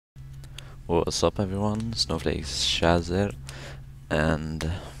What's up everyone, Snowflake's Shazzer, and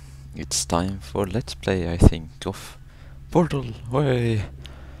it's time for Let's Play, I think, of Portal. Way!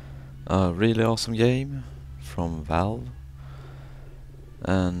 A really awesome game from Valve,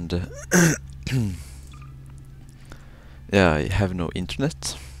 and yeah, I have no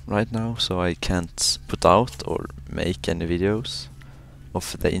internet right now, so I can't put out or make any videos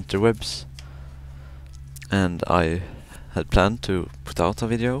of the interwebs, and I had planned to put out a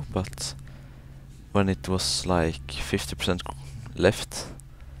video, but when it was like 50% left,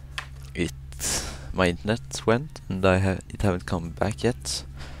 my internet went, and it haven't come back yet.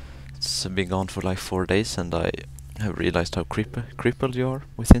 It's been gone for like 4 days, and I have realized how crippled you are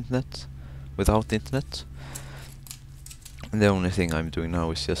with internet, without internet. And the only thing I'm doing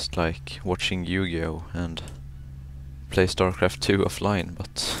now is just like watching Yu-Gi-Oh! And play StarCraft 2 offline,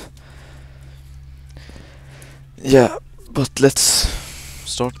 but yeah, but let's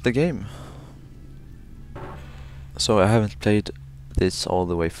start the game. So I haven't played this all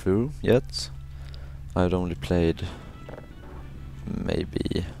the way through yet. I've only played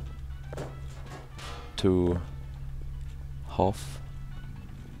maybe no,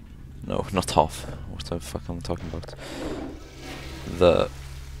 not half. What the fuck am I talking about? Your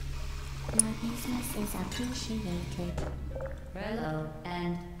business is appreciated. Hello,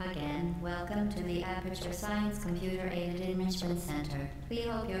 and again, welcome to the Aperture Science Computer-Aided Enrichment Center. We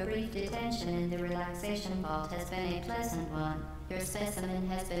hope your brief detention in the relaxation vault has been a pleasant one. Your specimen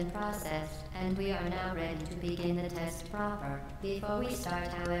has been processed, and we are now ready to begin the test proper. Before we start,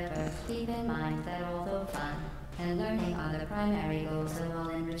 however, keep in mind that although fun and learning are the primary goals of all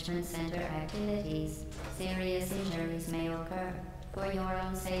Enrichment Center activities, serious injuries may occur. For your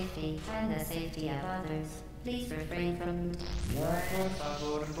own safety and the safety of others, please refrain from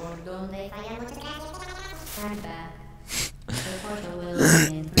Stand back. The portal will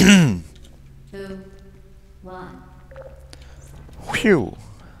open in 3, 2, 1. Phew!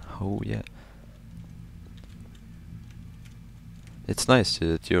 Oh yeah. It's nice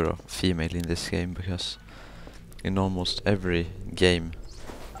that you're a female in this game, because in almost every game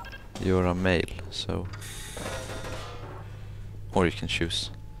you're a male, so... Or you can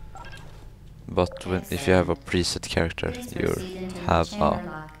choose. But if you have a preset character,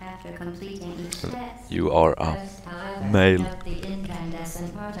 you are a male. The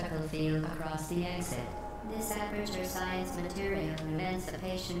incandescent particle field across the exit. This Aperture Science Material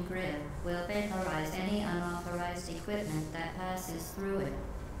Emancipation Grid will vaporize any unauthorized equipment that passes through it.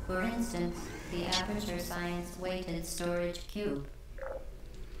 For instance, the Aperture Science Weighted Storage Cube.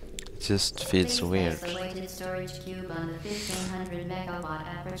 It just feels weird. Please place the weighted storage cube on the 1500 megawatt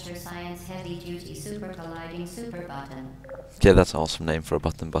Aperture Science Heavy Duty Super Colliding Super Button. Yeah, that's an awesome name for a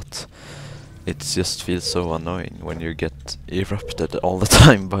button, but it just feels so annoying when you get erupted all the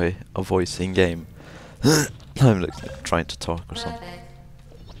time by a voice in game. I'm like trying to talk or something.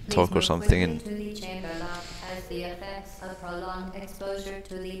 Talk or something, and the chamber lock, as the effects of prolonged exposure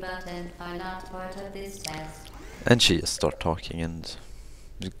to the button are not part of this test. and she just start talking, and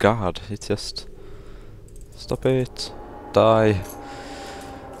God, it just... Stop it. Die.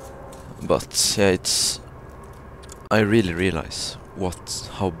 But yeah, I really realize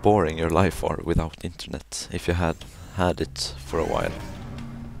how boring your life are without internet, if you had it for a while.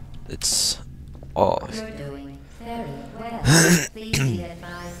 It's... Oh. You're doing very well. Please be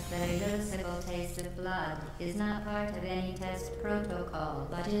advised that a noticeable taste of blood is not part of any test protocol,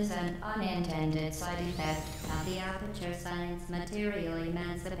 but is an unintended side effect of the Aperture Science Material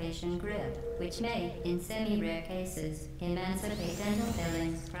Emancipation Grid, which may, in semi-rare cases, emancipate dental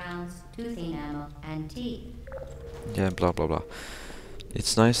fillings, crowns, tooth enamel, and teeth. Yeah, blah blah blah.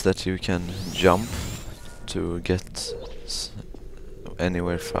 It's nice that you can jump to get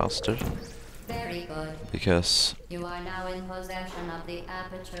anywhere faster. Very good. Because You are now in possession of the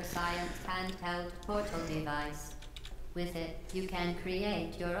Aperture Science handheld portal device. With it, you can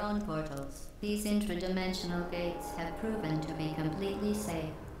create your own portals. These intradimensional gates have proven to be completely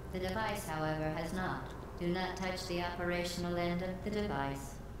safe. The device, however, has not. Do not touch the operational end of the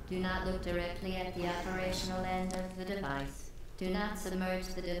device. Do not look directly at the operational end of the device. Do not submerge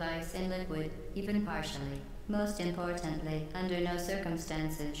the device in liquid, even partially. Most importantly, under no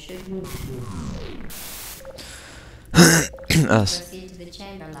circumstances should you proceed to the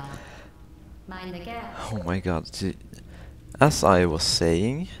chamber lock. Mind the gap. oh my God, as I was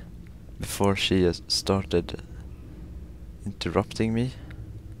saying before she started interrupting me,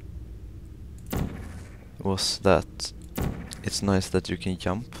 was that it's nice that you can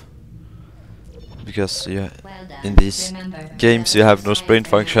jump, because Well done. in these Remember, games you have no sprint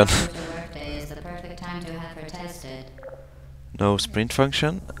function. Workday is the perfect time to have her tested. No sprint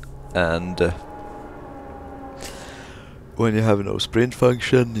function, and when you have no sprint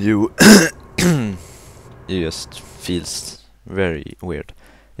function, you you just feels very weird.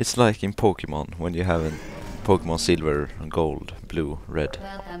 It's like in Pokemon when you haven't Pokemon Silver, Gold, Blue, Red,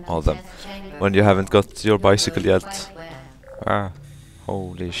 all of them. When you haven't got your bicycle yet. Ah,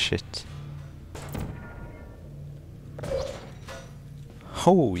 holy shit.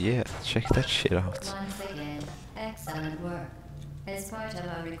 Oh yeah, check that shit out. Once again, excellent work. As part of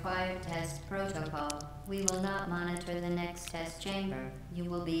our required test protocol, we will not monitor the next test chamber. You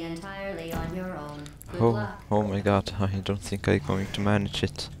will be entirely on your own. Good luck. Oh my god, I don't think I'm going to manage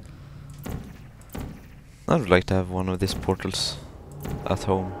it. I would like to have one of these portals at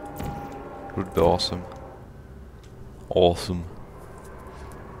home. It would be awesome. Awesome.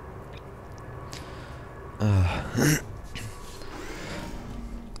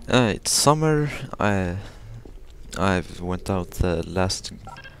 It's summer. I've went out the last,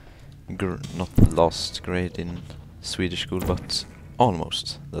 not the last grade in Swedish school, but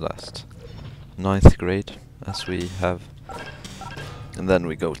almost the last. 9th grade, as we have. And then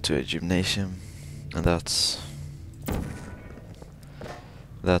we go to a gymnasium, and that's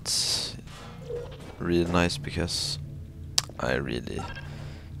really nice because I really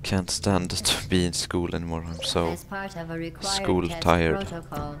can't stand to be in school anymore. I'm so As part of a required school test tired.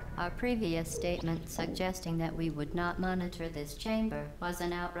 protocol, our previous statement suggesting that we would not monitor this chamber was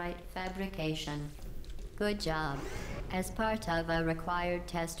an outright fabrication. Good job. As part of a required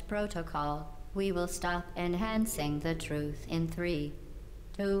test protocol, we will stop enhancing the truth in 3,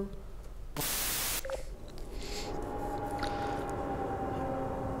 2.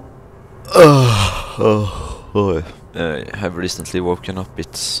 I have recently woken up.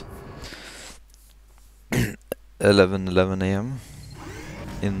 It's 11 a.m.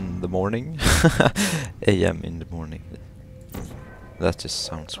 in the morning. a.m. in the morning. That just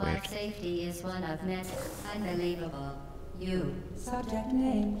sounds weird. Life safety is one of many. Unbelievable. You Subject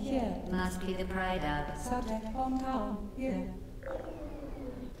name here. must be the pride of. Subject hometown here.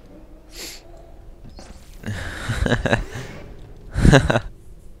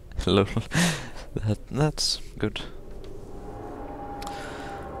 Lol. That's good.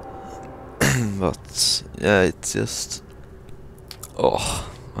 But yeah, it's just,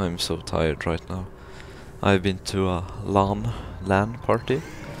 oh, I'm so tired right now. I've been to a LAN party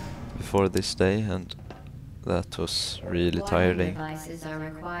before this day, and that was really Warning tiring. devices are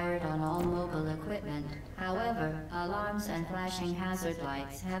required on all mobile equipment. However, alarms and flashing hazard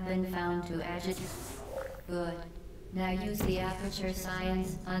lights have been found to agitate. Good. Now use the Aperture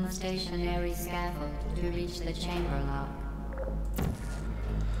Science unstationary scaffold to reach the chamber lock.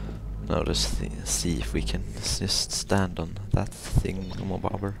 Now let's see if we can just stand on that thing,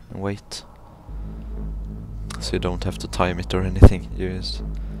 mobber, and wait. So you don't have to time it or anything. You just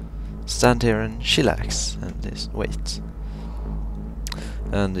stand here and chillax and just wait.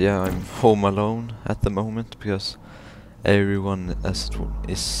 And yeah, I'm home alone at the moment because everyone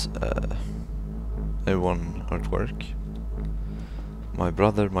everyone at work. My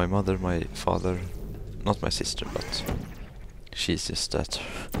brother, my mother, my father, not my sister, but she's just at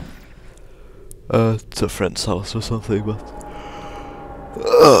a friend's house or something, but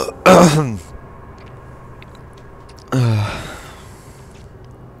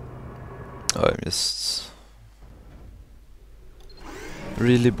I'm just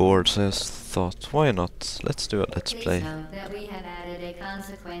really bored, so I just thought, why not? Let's do a let's Please play. note that we have added a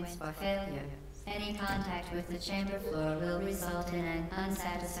consequence for failure. Any contact with the chamber floor will result in an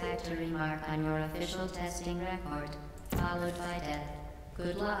unsatisfactory mark on your official testing record, followed by death.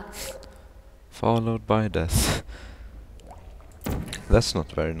 Good luck. Followed by death. That's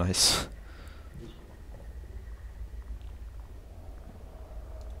not very nice.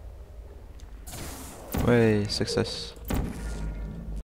 Way, success.